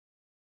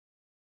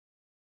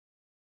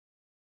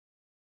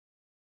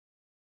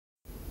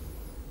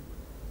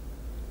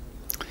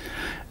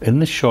In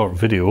this short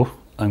video,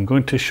 I'm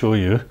going to show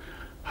you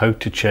how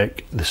to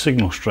check the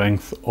signal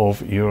strength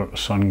of your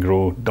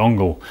SunGrow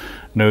dongle.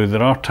 Now,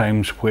 there are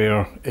times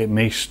where it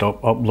may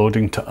stop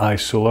uploading to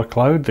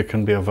iSolarCloud. There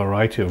can be a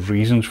variety of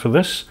reasons for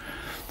this,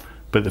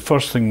 but the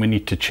first thing we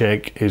need to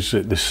check is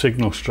that the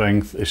signal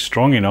strength is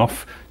strong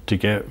enough to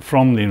get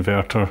from the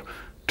inverter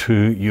to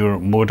your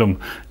modem.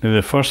 Now,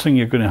 the first thing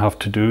you're going to have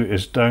to do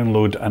is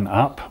download an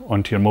app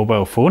onto your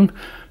mobile phone,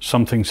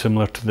 something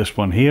similar to this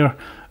one here.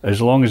 As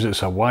long as it's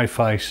a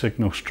Wi-Fi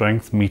signal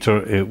strength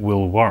meter, it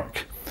will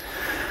work.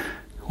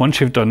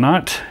 Once you've done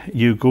that,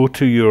 you go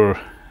to your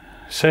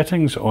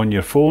settings on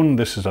your phone.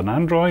 This is an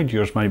Android,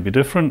 yours might be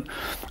different.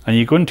 And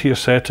you go into your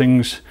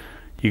settings,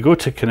 you go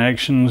to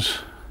connections,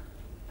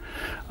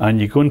 and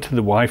you go into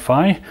the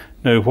Wi-Fi.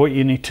 Now, what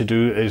you need to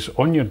do is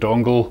on your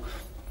dongle,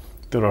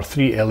 there are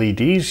 3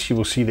 LEDs. You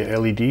will see the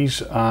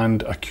LEDs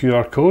and a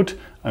QR code.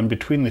 And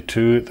between the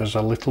two, there's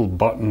a little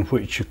button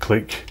which you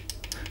click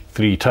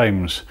 3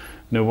 times.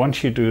 Now,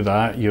 once you do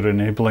that, you're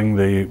enabling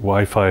the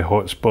Wi-Fi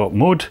hotspot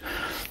mode,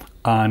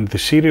 and the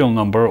serial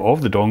number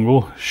of the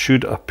dongle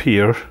should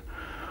appear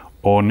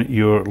on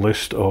your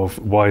list of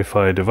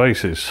Wi-Fi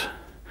devices.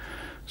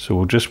 So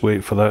we'll just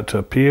wait for that to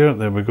appear.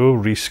 There we go,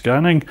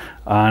 rescanning,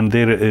 and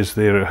there it is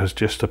there. It has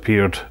just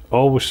appeared.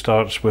 Always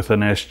starts with an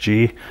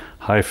SG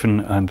hyphen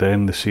and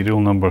then the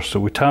serial number.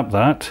 So we tap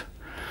that,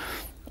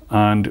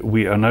 and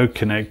we are now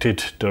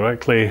connected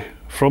directly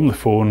from the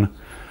phone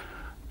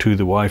to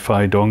the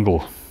Wi-Fi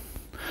dongle.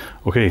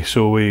 Okay,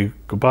 so we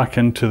go back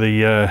into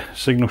the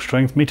signal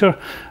strength meter,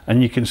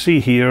 and you can see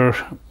here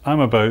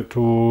I'm about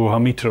a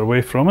meter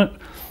away from it,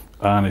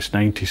 and it's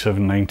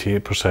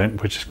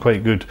 97–98%, which is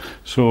quite good.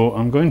 So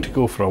I'm going to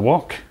go for a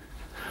walk.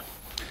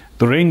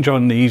 The range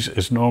on these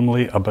is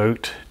normally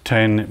about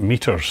 10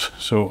 meters,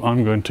 so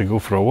I'm going to go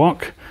for a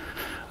walk,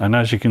 and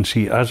as you can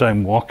see, as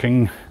I'm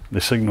walking,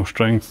 the signal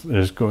strength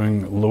is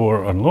going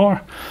lower and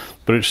lower,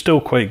 but it's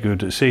still quite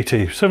good. It's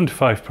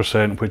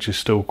 75%, which is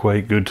still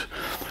quite good.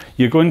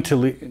 You're going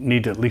to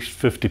need at least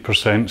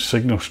 50%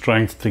 signal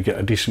strength to get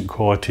a decent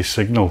quality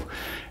signal.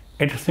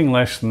 Anything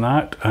less than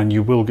that and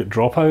you will get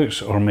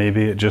dropouts, or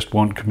maybe it just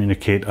won't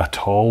communicate at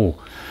all.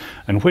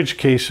 In which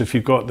case, if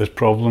you've got this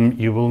problem,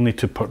 you will need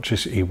to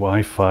purchase a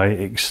Wi-Fi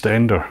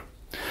extender.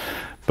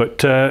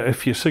 But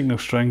if your signal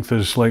strength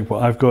is like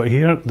what I've got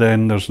here,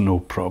 then there's no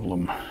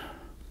problem.